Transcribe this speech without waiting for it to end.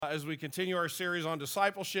As we continue our series on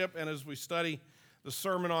discipleship and as we study the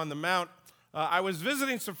Sermon on the Mount. I was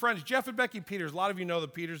visiting some friends, Jeff and Becky Peters. A lot of you know the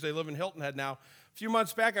Peters. They live in Hilton Head now. A few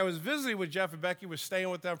months back, I was visiting with Jeff and Becky, was staying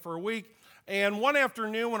with them for a week. And one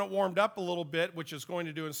afternoon when it warmed up a little bit, which it's going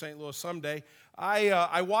to do in St. Louis someday,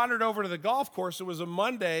 I wandered over to the golf course. It was a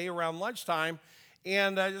Monday around lunchtime,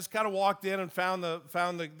 and I just kind of walked in and found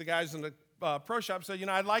the guys in the pro shop. Said,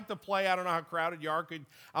 I'd like to play. I don't know how crowded you are.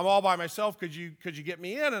 I'm all by myself. Could you get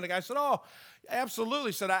me in? And the guy said, oh,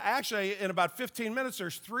 absolutely. Said, actually, in about 15 minutes,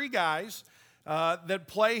 there's 3 guys that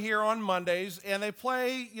play here on Mondays, and they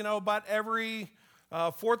play, about every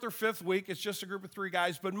 4th or 5th week. It's just a group of 3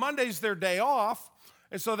 guys, but Monday's their day off,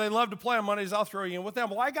 and so they love to play on Mondays. I'll throw you in with them.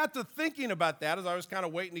 Well, I got to thinking about that as I was kind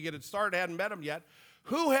of waiting to get it started. I hadn't met them yet.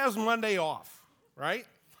 Who has Monday off, right?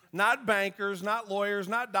 Not bankers, not lawyers,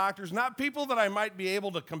 not doctors, not people that I might be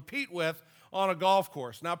able to compete with on a golf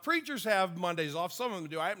course. Now, preachers have Mondays off. Some of them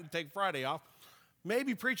do. I happen to take Friday off.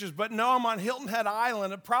 Maybe preachers, but no, I'm on Hilton Head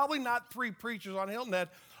Island, and probably not 3 preachers on Hilton Head.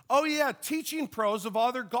 Oh, yeah, teaching pros of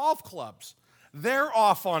other golf clubs. They're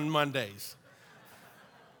off on Mondays.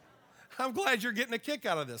 I'm glad you're getting a kick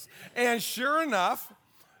out of this. And sure enough,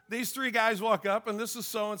 these 3 guys walk up, and this is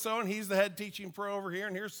so-and-so, and he's the head teaching pro over here,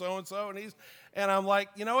 and here's so-and-so, and I'm like,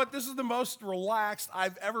 you know what? This is the most relaxed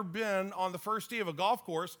I've ever been on the first tee of a golf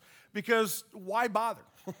course, because why bother?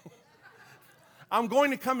 I'm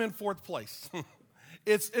going to come in 4th place.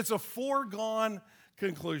 It's a foregone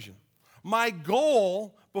conclusion. My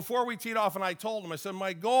goal, before we teed off, and I told him, I said,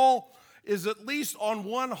 my goal is at least on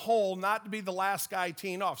one hole not to be the last guy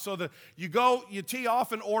teeing off. So you tee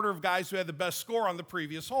off in order of guys who had the best score on the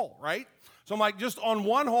previous hole, right? So I'm like, just on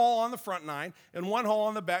one hole on the front 9 and one hole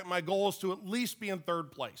on the back, my goal is to at least be in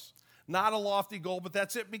 3rd place. Not a lofty goal, but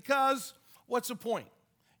that's it, because what's the point?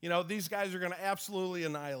 These guys are going to absolutely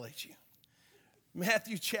annihilate you.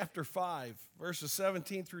 Matthew chapter 5, verses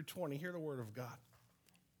 17 through 20. Hear the word of God.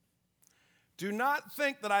 Do not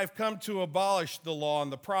think that I've come to abolish the law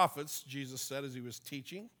and the prophets, Jesus said as he was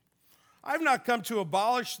teaching. I've not come to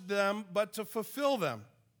abolish them, but to fulfill them.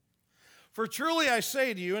 For truly I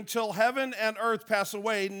say to you, until heaven and earth pass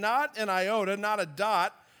away, not an iota, not a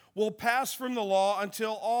dot, will pass from the law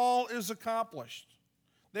until all is accomplished.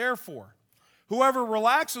 Therefore, whoever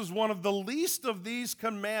relaxes one of the least of these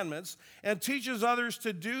commandments and teaches others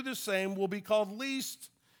to do the same will be called least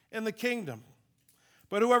in the kingdom.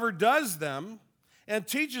 But whoever does them and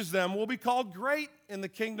teaches them will be called great in the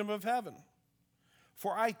kingdom of heaven.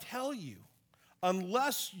 For I tell you,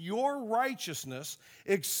 unless your righteousness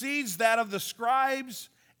exceeds that of the scribes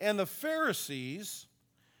and the Pharisees,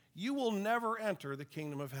 you will never enter the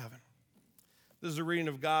kingdom of heaven. This is a reading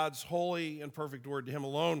of God's holy and perfect word. To him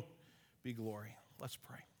alone be glory. Let's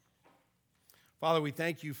pray. Father, we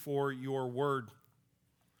thank you for your word.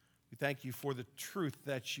 We thank you for the truth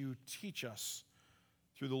that you teach us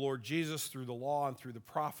through the Lord Jesus, through the law, and through the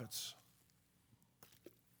prophets.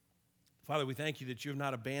 Father, we thank you that you have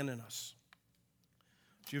not abandoned us.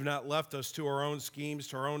 That you have not left us to our own schemes,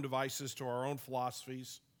 to our own devices, to our own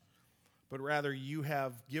philosophies, but rather you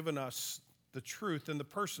have given us the truth in the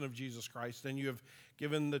person of Jesus Christ, and you have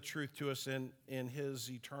given the truth to us in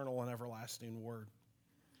his eternal and everlasting word.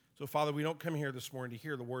 So, Father, we don't come here this morning to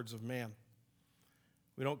hear the words of man.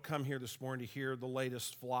 We don't come here this morning to hear the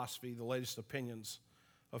latest philosophy, the latest opinions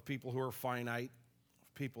of people who are finite,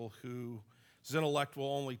 of people whose intellect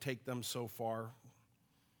will only take them so far,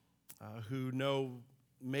 who know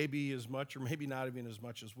maybe as much or maybe not even as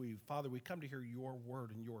much as we. Father, we come to hear your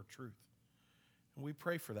word and your truth, and we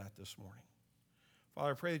pray for that this morning.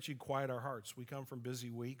 Father, I pray that you'd quiet our hearts. We come from busy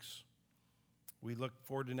weeks. We look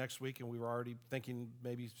forward to next week, and we were already thinking,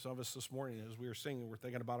 maybe some of us this morning as we were singing, we're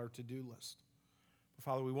thinking about our to-do list. But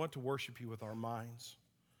Father, we want to worship you with our minds.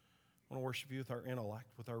 We want to worship you with our intellect,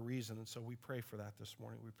 with our reason, and so we pray for that this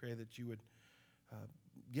morning. We pray that you would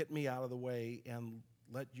get me out of the way and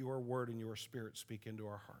let your word and your spirit speak into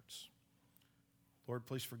our hearts. Lord,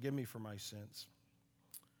 please forgive me for my sins.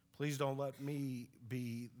 Please don't let me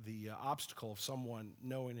be the obstacle of someone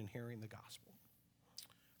knowing and hearing the gospel.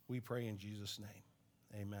 We pray in Jesus'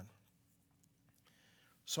 name. Amen.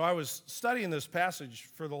 So I was studying this passage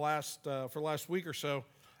for the last week or so,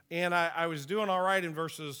 and I was doing all right in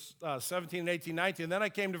verses 17, 18, 19. And then I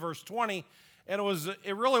came to verse 20, and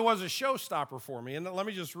it really was a showstopper for me. And let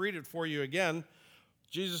me just read it for you again.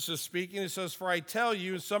 Jesus is speaking. He says, for I tell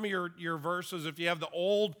you, in some of your verses, if you have the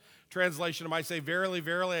old translation, it might say, verily,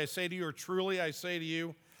 verily, I say to you, or truly, I say to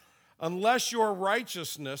you, unless your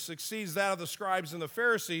righteousness exceeds that of the scribes and the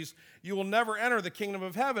Pharisees, you will never enter the kingdom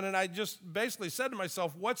of heaven. And I just basically said to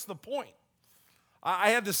myself, what's the point? I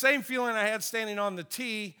had the same feeling I had standing on the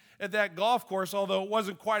tee at that golf course, although it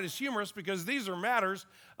wasn't quite as humorous because these are matters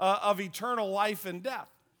of eternal life and death.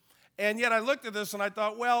 And yet I looked at this and I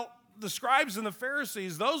thought, well, the scribes and the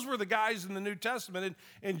Pharisees, those were the guys in the New Testament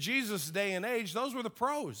in Jesus' day and age. Those were the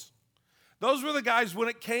pros. Those were the guys when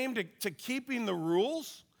it came to keeping the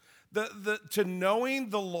rules, to knowing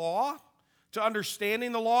the law, to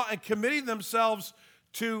understanding the law, and committing themselves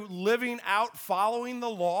to living out, following the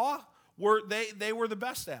law. They were the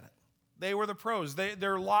best at it. They were the pros.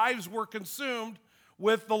 Their lives were consumed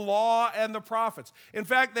with the law and the prophets. In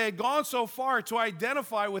fact, they had gone so far to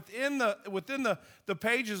identify within the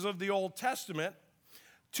pages of the Old Testament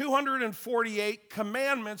 248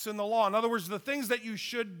 commandments in the law. In other words, the things that you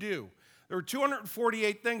should do. There were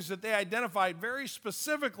 248 things that they identified very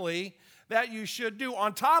specifically that you should do.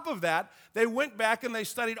 On top of that, they went back and they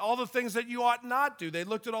studied all the things that you ought not do. They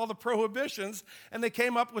looked at all the prohibitions, and they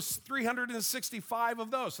came up with 365 of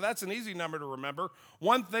those. So that's an easy number to remember.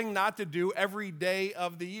 One thing not to do every day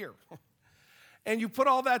of the year. And you put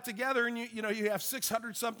all that together, and you have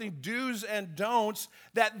 600-something do's and don'ts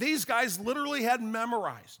that these guys literally had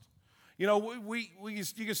memorized. You know,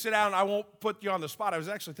 you can sit down, and I won't put you on the spot. I was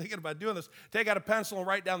actually thinking about doing this. Take out a pencil and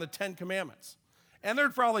write down the 10 Commandments. And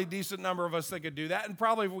there's probably a decent number of us that could do that. And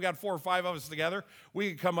probably if we got 4 or 5 of us together,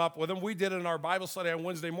 we could come up with them. We did it in our Bible study on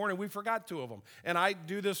Wednesday morning. We forgot 2 of them. And I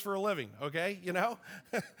do this for a living, okay? You know?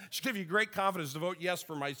 Should give you great confidence to vote yes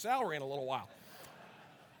for my salary in a little while.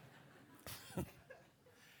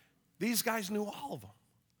 These guys knew all of them.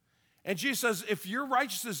 And Jesus says, if your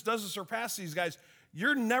righteousness doesn't surpass these guys,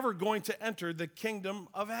 you're never going to enter the kingdom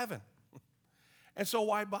of heaven. And so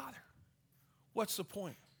why bother? What's the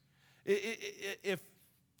point? If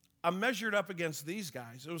I'm measured up against these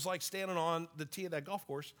guys, it was like standing on the tee of that golf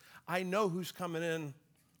course. I know who's coming in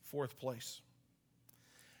 4th place.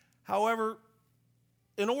 However,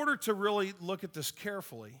 in order to really look at this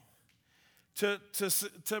carefully, to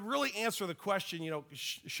really answer the question,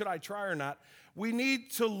 should I try or not, we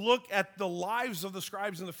need to look at the lives of the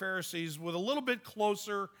scribes and the Pharisees with a little bit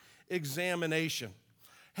closer examination.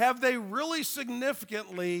 Have they really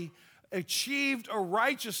significantly achieved a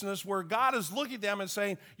righteousness where God is looking at them and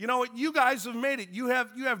saying, you know what, you guys have made it. You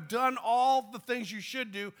have done all the things you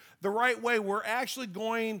should do the right way. We're actually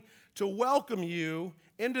going to welcome you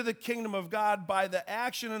into the kingdom of God by the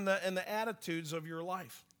action and the attitudes of your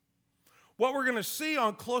life. What we're going to see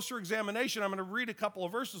on closer examination, I'm going to read a couple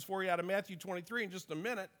of verses for you out of Matthew 23 in just a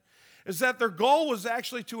minute, is that their goal was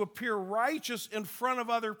actually to appear righteous in front of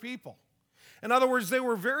other people. In other words, they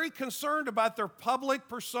were very concerned about their public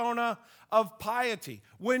persona of piety.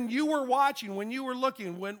 When you were watching, when you were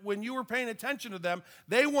looking, when you were paying attention to them,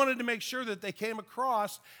 they wanted to make sure that they came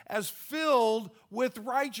across as filled with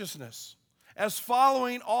righteousness, as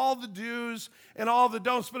following all the do's and all the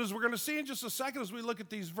don'ts. But as we're going to see in just a second as we look at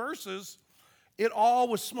these verses, it all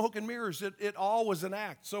was smoke and mirrors. It all was an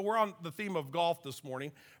act. So we're on the theme of golf this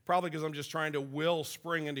morning, probably because I'm just trying to will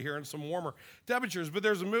spring into here in some warmer temperatures. But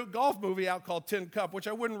there's a golf movie out called Tin Cup, which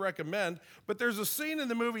I wouldn't recommend. But there's a scene in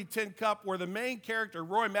the movie Tin Cup where the main character,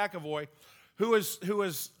 Roy McAvoy, who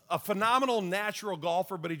is a phenomenal natural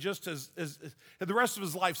golfer, but he just is the rest of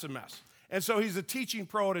his life's a mess. And so he's a teaching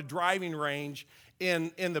pro at a driving range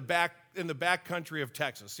in the back country of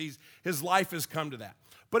Texas. His life has come to that.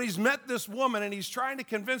 But he's met this woman, and he's trying to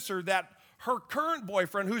convince her that her current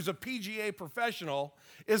boyfriend, who's a PGA professional,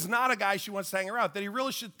 is not a guy she wants to hang around, that he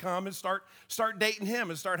really should come and start dating him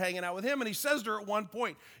and start hanging out with him. And he says to her at one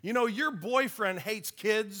point, your boyfriend hates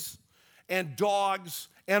kids and dogs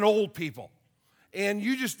and old people. And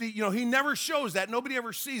you just, he never shows that. Nobody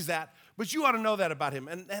ever sees that. But you ought to know that about him.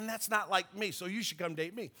 And that's not like me, so you should come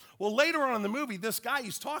date me. Well, later on in the movie, this guy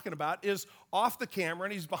he's talking about is off the camera,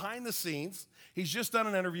 and he's behind the scenes. He's just done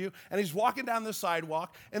an interview, and he's walking down the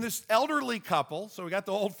sidewalk, and this elderly couple, so we got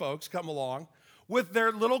the old folks come along, with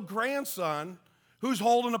their little grandson who's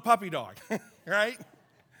holding a puppy dog, right?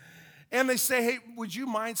 And they say, hey, would you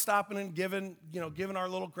mind stopping and giving our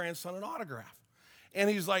little grandson an autograph? And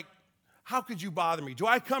he's like, how could you bother me? Do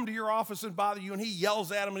I come to your office and bother you? And he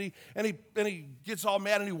yells at him, and he gets all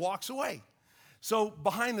mad, and he walks away. So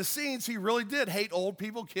behind the scenes, he really did hate old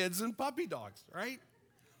people, kids, and puppy dogs, right?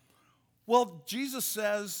 Well, Jesus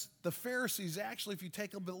says the Pharisees actually, if you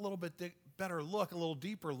take a little bit better look, a little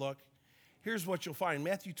deeper look, here's what you'll find.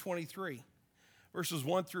 Matthew 23, verses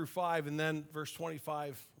 1 through 5, and then verse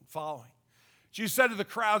 25 following. Jesus said to the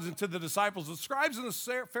crowds and to the disciples, the scribes and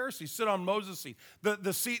the Pharisees sit on Moses' seat,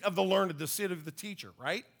 the seat of the learned, the seat of the teacher,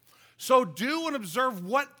 right? So do and observe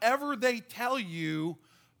whatever they tell you,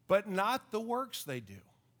 but not the works they do.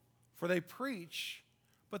 For they preach,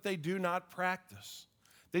 but they do not practice.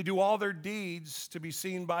 They do all their deeds to be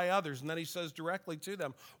seen by others. And then he says directly to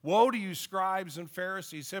them, woe to you, scribes and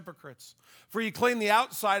Pharisees, hypocrites! For you clean the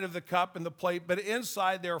outside of the cup and the plate, but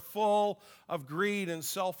inside they're full of greed and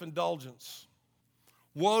self-indulgence.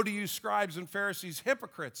 Woe to you, scribes and Pharisees,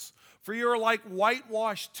 hypocrites! For you are like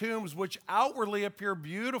whitewashed tombs, which outwardly appear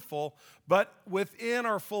beautiful, but within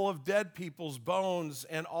are full of dead people's bones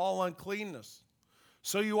and all uncleanness.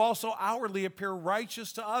 So you also outwardly appear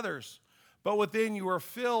righteous to others, but within you are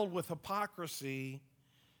filled with hypocrisy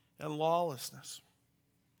and lawlessness.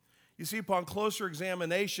 You see, upon closer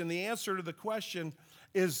examination, the answer to the question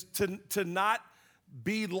is to not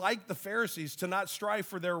be like the Pharisees, to not strive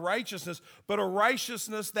for their righteousness, but a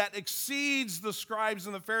righteousness that exceeds the scribes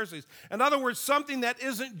and the Pharisees. In other words, something that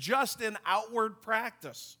isn't just an outward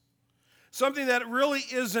practice. Something that really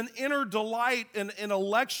is an inner delight, an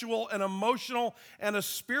intellectual, an emotional, and a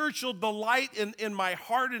spiritual delight in my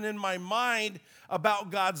heart and in my mind about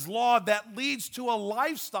God's law that leads to a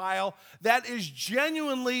lifestyle that is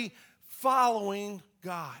genuinely following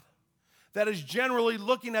God. That is generally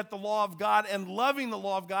looking at the law of God and loving the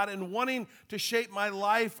law of God and wanting to shape my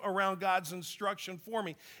life around God's instruction for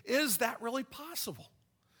me. Is that really possible?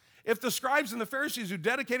 If the scribes and the Pharisees who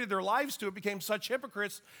dedicated their lives to it became such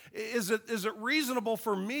hypocrites, is it reasonable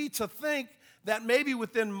for me to think that maybe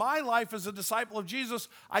within my life as a disciple of Jesus,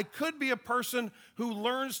 I could be a person who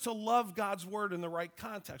learns to love God's word in the right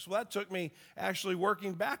context? Well, that took me, actually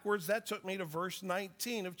working backwards, that took me to verse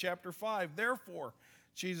 19 of chapter 5. Therefore,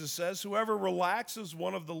 Jesus says, whoever relaxes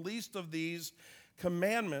one of the least of these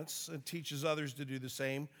commandments and teaches others to do the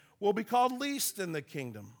same will be called least in the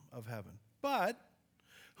kingdom of heaven. But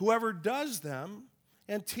whoever does them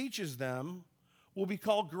and teaches them will be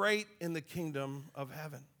called great in the kingdom of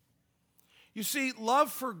heaven. You see,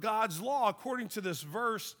 love for God's law, according to this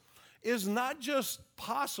verse, is not just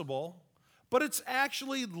possible, but it's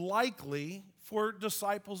actually likely for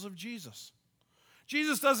disciples of Jesus.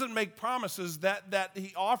 Jesus doesn't make promises that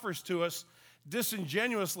he offers to us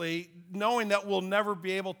disingenuously, knowing that we'll never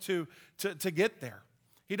be able to get there.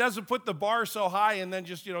 He doesn't put the bar so high and then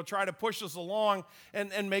just, try to push us along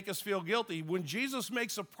and make us feel guilty. When Jesus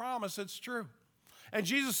makes a promise, it's true. And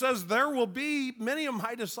Jesus says, there will be many of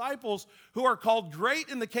my disciples who are called great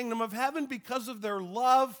in the kingdom of heaven because of their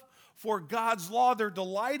love for God's law, their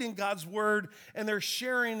delight in God's word, and they're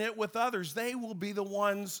sharing it with others. They will be the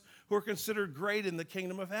ones who are considered great in the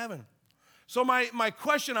kingdom of heaven. So my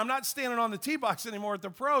question, I'm not standing on the tee box anymore at the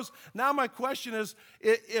pros. Now my question is,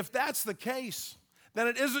 if that's the case, then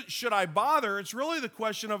it isn't should I bother. It's really the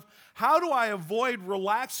question of how do I avoid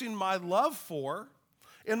relaxing my love for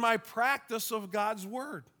in my practice of God's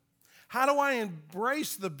word? How do I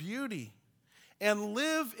embrace the beauty and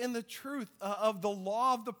live in the truth of the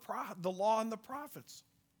law and the prophets?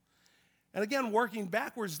 And again, working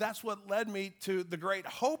backwards, that's what led me to the great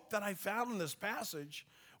hope that I found in this passage,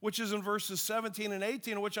 which is in verses 17 and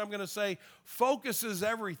 18, which I'm going to say focuses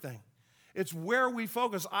everything. It's where we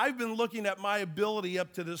focus. I've been looking at my ability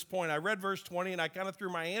up to this point. I read verse 20 and I kind of threw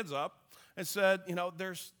my hands up and said,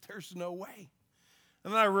 there's no way.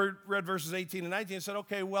 And then I read verses 18 and 19 and said,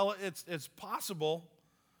 okay, well, it's possible,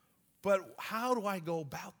 but how do I go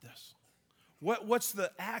about this? What's the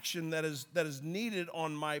action that is needed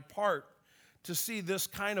on my part to see this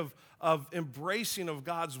kind of embracing of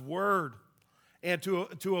God's word and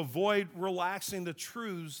to avoid relaxing the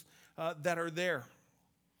truths that are there?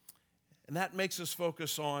 And that makes us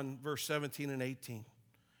focus on verse 17 and 18.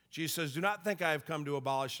 Jesus says, do not think I have come to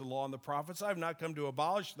abolish the law and the prophets. I have not come to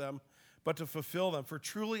abolish them, but to fulfill them. For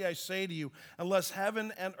truly I say to you, unless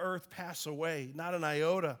heaven and earth pass away, not an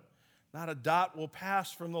iota, not a dot will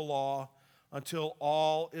pass from the law until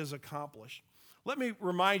all is accomplished. Let me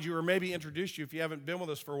remind you, or maybe introduce you if you haven't been with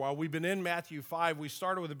us for a while. We've been in Matthew 5. We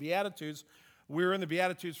started with the Beatitudes. We were in the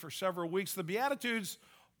Beatitudes for several weeks. The Beatitudes,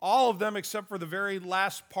 all of them except for the very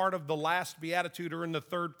last part of the last Beatitude, are in the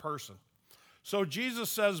third person. So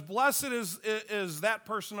Jesus says, blessed is that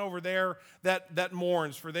person over there that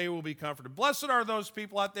mourns, for they will be comforted. Blessed are those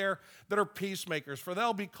people out there that are peacemakers, for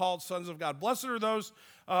they'll be called sons of God. Blessed are those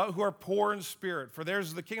who are poor in spirit, for theirs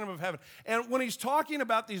is the kingdom of heaven. And when he's talking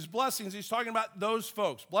about these blessings, he's talking about those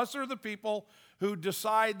folks. Blessed are the people who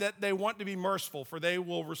decide that they want to be merciful, for they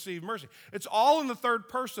will receive mercy. It's all in the third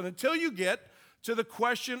person until you get to the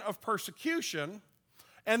question of persecution.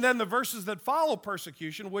 And then the verses that follow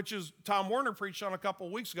persecution, which is Tom Werner preached on a couple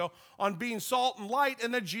of weeks ago, on being salt and light,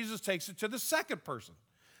 and then Jesus takes it to the second person.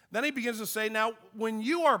 Then he begins to say, now, when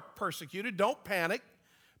you are persecuted, don't panic,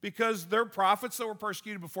 because there are prophets that were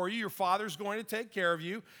persecuted before you. Your Father's going to take care of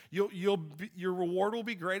you. Your reward will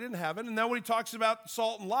be great in heaven. And then when he talks about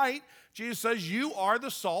salt and light, Jesus says, you are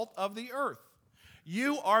the salt of the earth.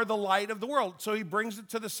 You are the light of the world. So he brings it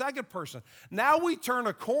to the second person. Now we turn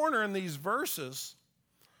a corner in these verses,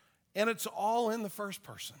 and it's all in the first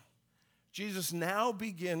person. Jesus now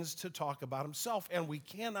begins to talk about himself, and we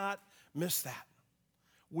cannot miss that.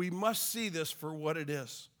 We must see this for what it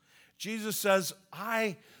is. Jesus says,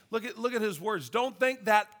 look at his words. Don't think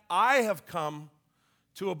that I have come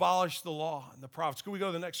to abolish the law and the prophets. Can we go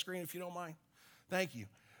to the next screen if you don't mind? Thank you.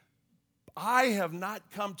 I have not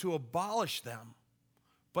come to abolish them,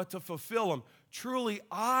 but to fulfill them. Truly,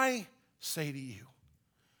 I say to you.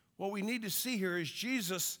 What we need to see here is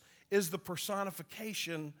Jesus is the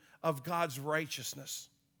personification of God's righteousness.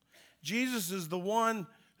 Jesus is the one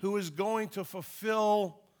who is going to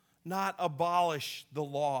fulfill, not abolish, the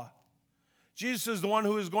law. Jesus is the one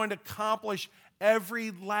who is going to accomplish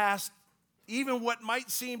every last, even what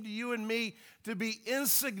might seem to you and me to be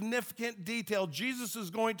insignificant detail. Jesus is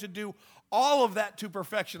going to do all of that to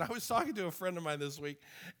perfection. I was talking to a friend of mine this week,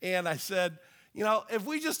 and I said, if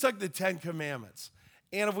we just took the Ten Commandments,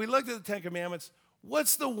 and if we looked at the Ten Commandments,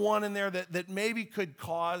 what's the one in there that maybe could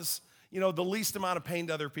cause, the least amount of pain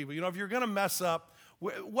to other people? If you're going to mess up,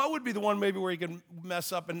 what would be the one maybe where you can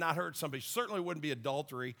mess up and not hurt somebody? Certainly it wouldn't be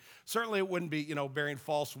adultery. Certainly it wouldn't be, bearing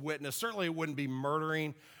false witness. Certainly it wouldn't be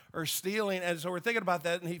murdering or stealing. And so we're thinking about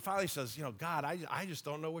that, and he finally says, God, I just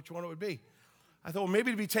don't know which one it would be. I thought, well, maybe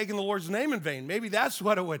to be taking the Lord's name in vain. Maybe that's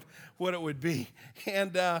what it would be.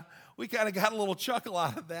 And we kind of got a little chuckle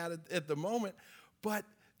out of that at the moment. But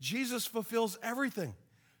Jesus fulfills everything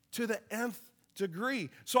to the nth degree.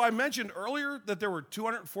 So I mentioned earlier that there were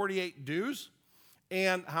 248 do's.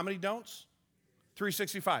 And how many don'ts?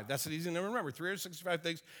 365. That's an easy number to remember. 365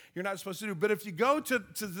 things you're not supposed to do. But if you go to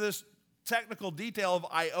this technical detail of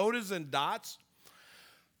iotas and dots,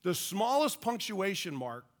 the smallest punctuation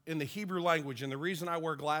mark in the Hebrew language, and the reason I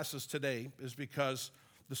wear glasses today is because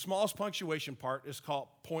the smallest punctuation point is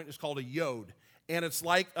called a yod. And it's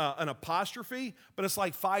like an apostrophe, but it's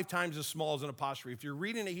like 5 times as small as an apostrophe. If you're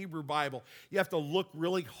reading a Hebrew Bible, you have to look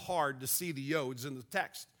really hard to see the yods in the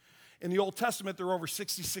text. In the Old Testament, there are over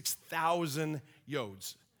 66,000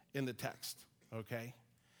 yods in the text, okay?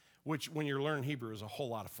 Which, when you're learning Hebrew, is a whole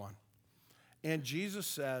lot of fun. And Jesus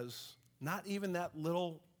says, not even that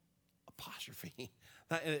little apostrophe.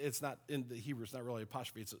 It's not, in the Hebrew, it's not really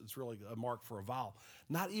apostrophe. It's really a mark for a vowel.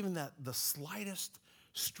 Not even that, the slightest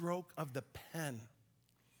stroke of the pen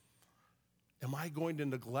am I going to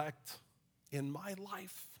neglect in my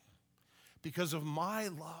life because of my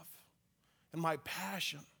love and my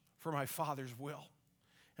passion for my Father's will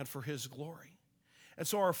and for his glory. And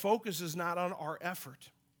so our focus is not on our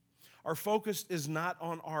effort. Our focus is not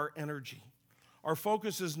on our energy. Our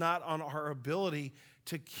focus is not on our ability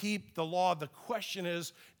to keep the law. The question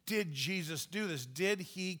is, did Jesus do this? Did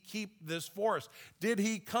he keep this for us? Did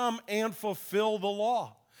he come and fulfill the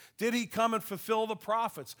law? Did he come and fulfill the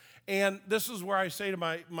prophets? And this is where I say to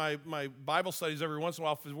my Bible studies every once in a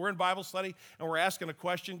while, if we're in Bible study and we're asking a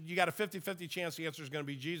question, you got a 50-50 chance the answer is going to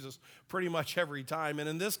be Jesus pretty much every time. And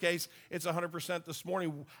in this case, it's 100% this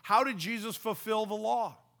morning. How did Jesus fulfill the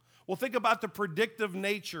law? Well, think about the predictive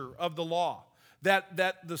nature of the law.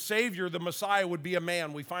 That the Savior, the Messiah, would be a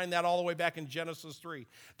man. We find that all the way back in Genesis 3.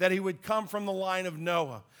 That he would come from the line of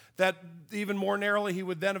Noah. That even more narrowly, he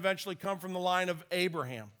would then eventually come from the line of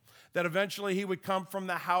Abraham. That eventually he would come from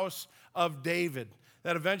the house of David.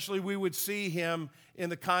 That eventually we would see him in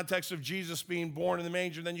the context of Jesus being born in the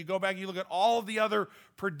manger. Then you go back and you look at all of the other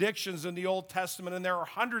predictions in the Old Testament, and there are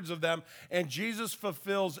hundreds of them, and Jesus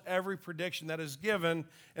fulfills every prediction that is given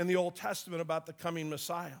in the Old Testament about the coming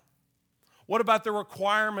Messiah. What about the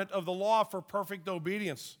requirement of the law for perfect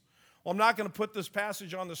obedience? Well, I'm not going to put this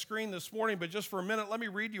passage on the screen this morning, but just for a minute, let me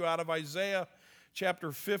read you out of Isaiah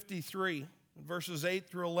chapter 53. Verses 8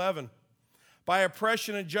 through 11. By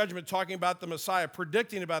oppression and judgment, talking about the Messiah,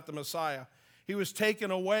 predicting about the Messiah, he was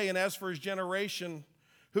taken away, and as for his generation,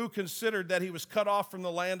 who considered that he was cut off from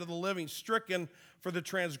the land of the living, stricken for the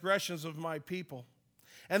transgressions of my people.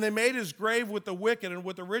 And they made his grave with the wicked and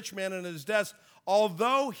with the rich man in his death,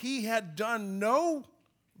 although he had done no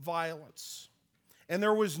violence, and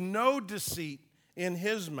there was no deceit in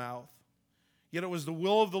his mouth, yet it was the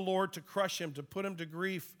will of the Lord to crush him, to put him to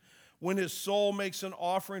grief. When his soul makes an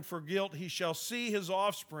offering for guilt, he shall see his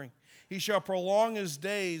offspring. He shall prolong his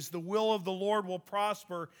days. The will of the Lord will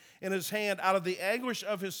prosper in his hand. Out of the anguish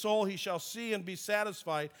of his soul he shall see and be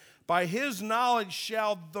satisfied. By his knowledge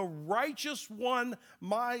shall the righteous one,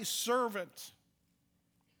 my servant,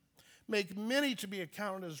 make many to be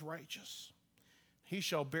accounted as righteous. He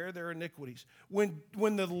shall bear their iniquities. When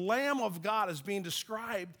the Lamb of God is being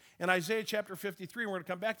described in Isaiah chapter 53, and we're going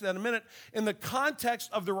to come back to that in a minute, in the context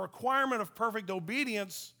of the requirement of perfect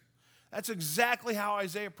obedience, that's exactly how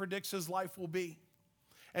Isaiah predicts his life will be.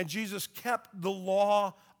 And Jesus kept the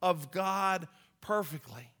law of God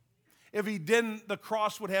perfectly. If he didn't, the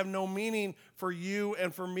cross would have no meaning for you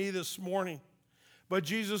and for me this morning. But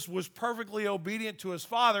Jesus was perfectly obedient to his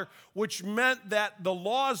Father, which meant that the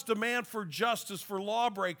law's demand for justice for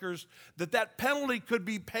lawbreakers, that penalty could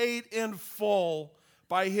be paid in full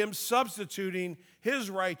by him substituting his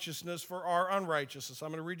righteousness for our unrighteousness.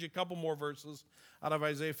 I'm going to read you a couple more verses out of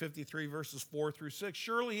Isaiah 53, verses 4 through 6.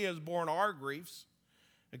 Surely he has borne our griefs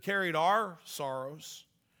and carried our sorrows.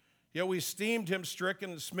 Yet we esteemed him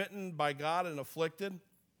stricken and smitten by God and afflicted.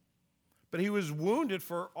 But he was wounded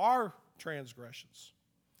for our transgressions.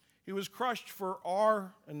 He was crushed for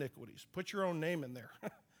our iniquities. Put your own name in there.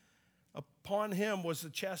 Upon him was the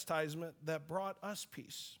chastisement that brought us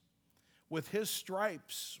peace. With his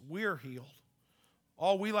stripes we're healed.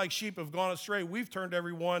 All we like sheep have gone astray. We've turned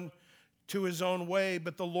everyone to his own way,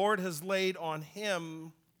 but the Lord has laid on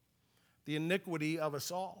him the iniquity of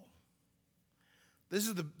us all. This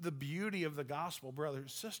is the beauty of the gospel, brothers and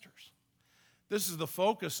sisters. This is the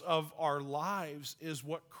focus of our lives, is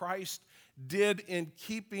what Christ did in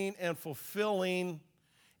keeping and fulfilling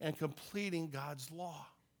and completing God's law.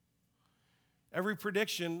 Every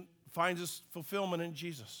prediction finds its fulfillment in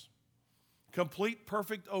Jesus. Complete,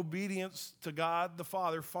 perfect obedience to God the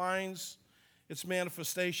Father finds its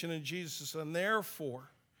manifestation in Jesus, and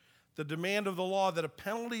therefore, the demand of the law that a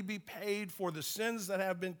penalty be paid for the sins that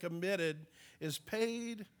have been committed is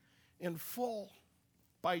paid in full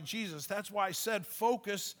by Jesus. That's why I said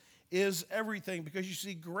focus is everything, because you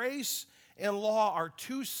see, grace and law are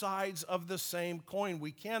two sides of the same coin.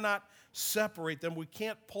 We cannot separate them. We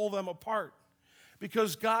can't pull them apart.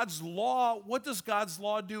 Because God's law, what does God's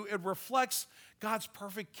law do? It reflects God's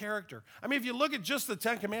perfect character. I mean, if you look at just the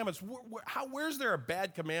Ten Commandments, where's there a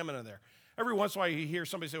bad commandment in there? Every once in a while you hear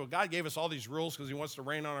somebody say, well, God gave us all these rules because he wants to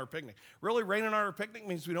rain on our picnic. Really, raining on our picnic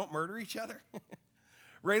means we don't murder each other?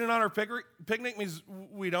 Raining on our picnic means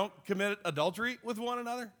we don't commit adultery with one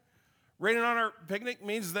another? Raining on our picnic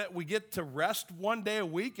means that we get to rest one day a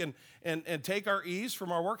week and take our ease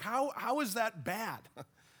from our work? How is that bad?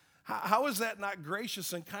 How is that not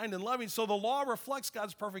gracious and kind and loving? So the law reflects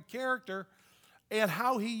God's perfect character and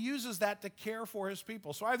how he uses that to care for his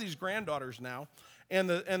people. So I have these granddaughters now, and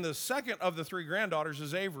the second of the three granddaughters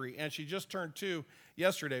is Avery, and she just turned 2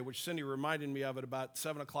 yesterday, which Cindy reminded me of at about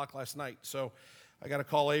 7 o'clock last night. So I got to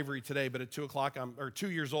call Avery today, but at 2 o'clock,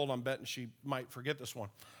 2 years old, I'm betting she might forget this one.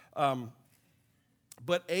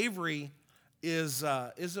 But Avery is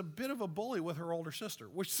a bit of a bully with her older sister,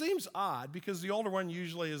 which seems odd because the older one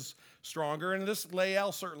usually is stronger, and this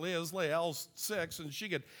Lael certainly is. Lael's 6, and she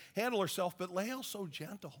could handle herself, but Lael's so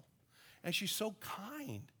gentle, and she's so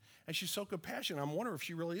kind, and she's so compassionate. I'm wondering if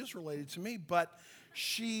she really is related to me, but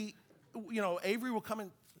she, Avery will come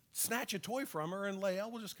and snatch a toy from her, and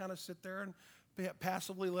Lael will just kind of sit there and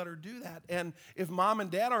passively let her do that. And if mom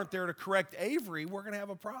and dad aren't there to correct Avery, we're going to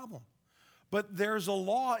have a problem. But there's a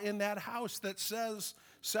law in that house that says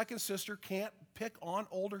second sister can't pick on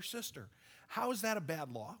older sister. How is that a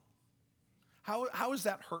bad law? How is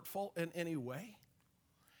that hurtful in any way?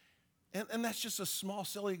 And that's just a small,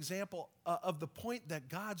 silly example of the point that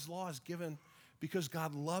God's law is given because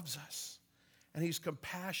God loves us. And he's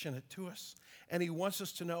compassionate to us. And he wants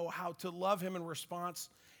us to know how to love him in response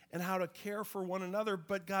and how to care for one another.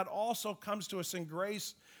 But God also comes to us in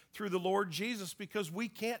grace through the Lord Jesus, because we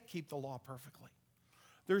can't keep the law perfectly.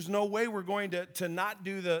 There's no way we're going to not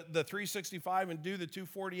do the 365 and do the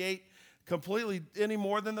 248 completely any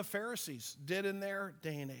more than the Pharisees did in their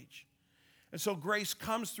day and age. And so grace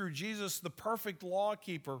comes through Jesus, the perfect law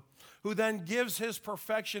keeper, who then gives his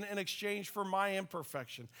perfection in exchange for my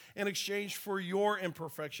imperfection, in exchange for your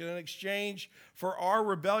imperfection, in exchange for our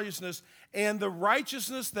rebelliousness, and the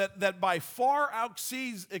righteousness that by far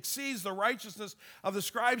exceeds the righteousness of the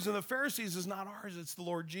scribes and the Pharisees is not ours, it's the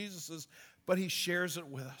Lord Jesus's, but he shares it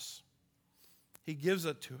with us. He gives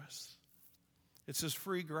it to us. It's his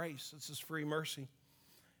free grace. It's his free mercy.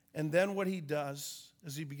 And then what he does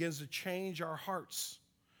is he begins to change our hearts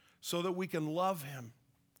so that we can love him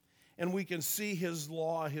and we can see his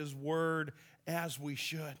law, his word, as we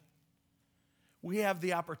should. We have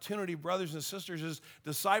the opportunity, brothers and sisters, as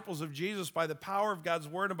disciples of Jesus, by the power of God's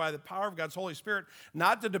word and by the power of God's Holy Spirit,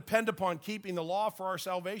 not to depend upon keeping the law for our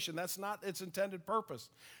salvation. That's not its intended purpose.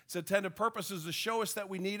 Its intended purpose is to show us that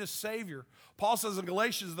we need a Savior. Paul says in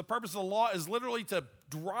Galatians, the purpose of the law is literally to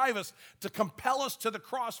drive us, to compel us to the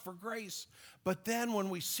cross for grace. But then when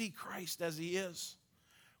we see Christ as he is,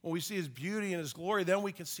 when we see his beauty and his glory, then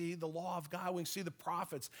we can see the law of God. We can see the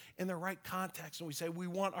prophets in their right context. And we say, we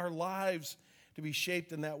want our lives to be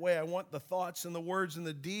shaped in that way. I want the thoughts and the words and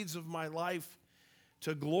the deeds of my life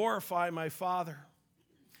to glorify my Father.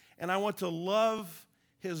 And I want to love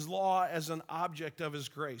his law as an object of his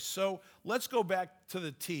grace. So let's go back to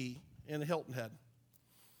the tee in Hilton Head.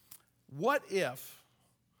 What if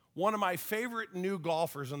one of my favorite new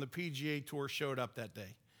golfers on the PGA Tour showed up that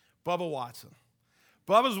day? Bubba Watson.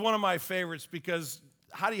 Bubba's one of my favorites because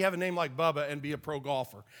how do you have a name like Bubba and be a pro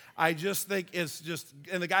golfer? I just think it's just,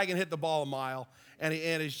 and the guy can hit the ball a mile, and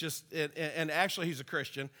he's just, and actually he's a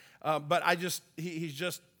Christian, but I just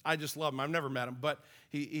love him. I've never met him, but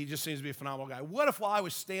he just seems to be a phenomenal guy. What if while I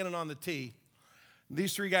was standing on the tee,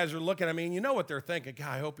 these three guys are looking at me, and you know what they're thinking? God,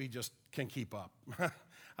 I hope he just can keep up.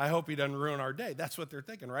 I hope he doesn't ruin our day. That's what they're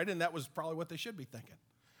thinking, right? And that was probably what they should be thinking.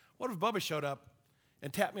 What if Bubba showed up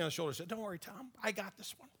and tapped me on the shoulder and said, don't worry, Tom, I got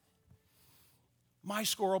this one. My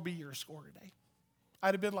score will be your score today.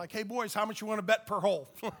 I'd have been like, hey, boys, how much you want to bet per hole?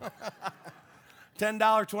 $10, $20,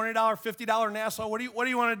 $50 Nassau. What do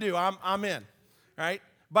you want to do? I'm in, right?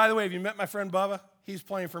 By the way, have you met my friend Bubba? He's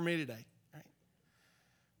playing for me today, right?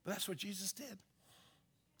 But that's what Jesus did.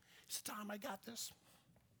 He said, Tom, I got this.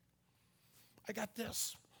 I got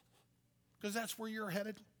this because that's where you're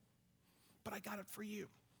headed, but I got it for you.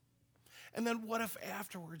 And then what if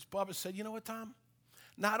afterwards Bubba said, you know what, Tom?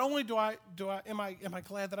 Not only am I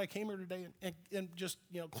glad that I came here today and just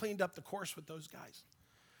cleaned up the course with those guys,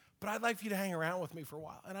 but I'd like for you to hang around with me for a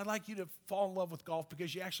while, and I'd like you to fall in love with golf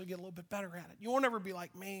because you actually get a little bit better at it. You won't ever be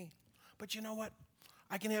like me, but you know what?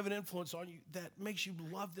 I can have an influence on you that makes you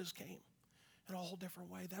love this game in a whole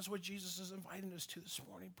different way. That's what Jesus is inviting us to this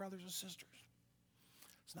morning, brothers and sisters.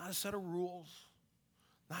 It's not a set of rules,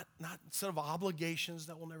 not a set of obligations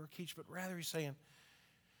that we'll never teach, but rather he's saying,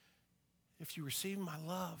 if you receive my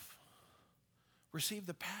love, receive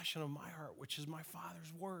the passion of my heart, which is my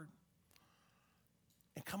Father's word,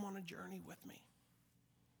 and come on a journey with me.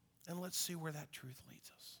 And let's see where that truth leads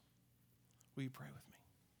us. Will you pray with me?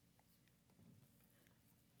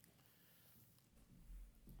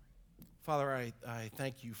 Father, I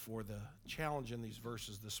thank you for the challenge in these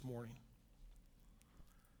verses this morning.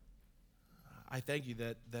 I thank you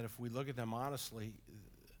that if we look at them honestly,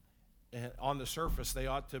 and on the surface, they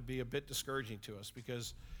ought to be a bit discouraging to us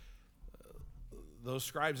because those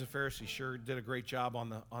scribes and Pharisees sure did a great job on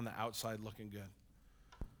the outside looking good.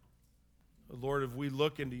 Lord, if we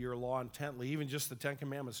look into your law intently, even just the 10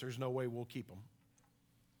 Commandments, there's no way we'll keep them.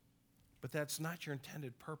 But that's not your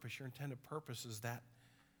intended purpose. Your intended purpose is that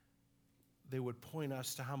they would point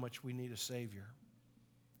us to how much we need a Savior.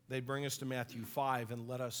 They'd bring us to Matthew 5 and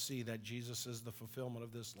let us see that Jesus is the fulfillment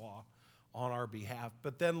of this law on our behalf.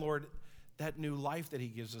 But then, Lord, that new life that he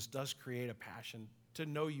gives us does create a passion to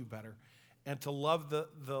know you better and to love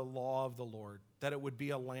the law of the Lord, that it would be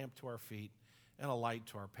a lamp to our feet and a light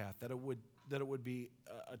to our path, that it would be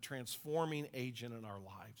a transforming agent in our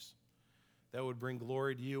lives, that would bring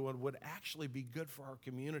glory to you and would actually be good for our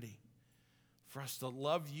community, for us to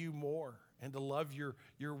love you more and to love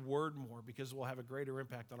your word more, because we'll have a greater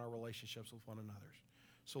impact on our relationships with one another.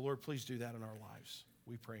 So, Lord, please do that in our lives.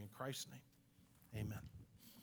 We pray in Christ's name. Amen.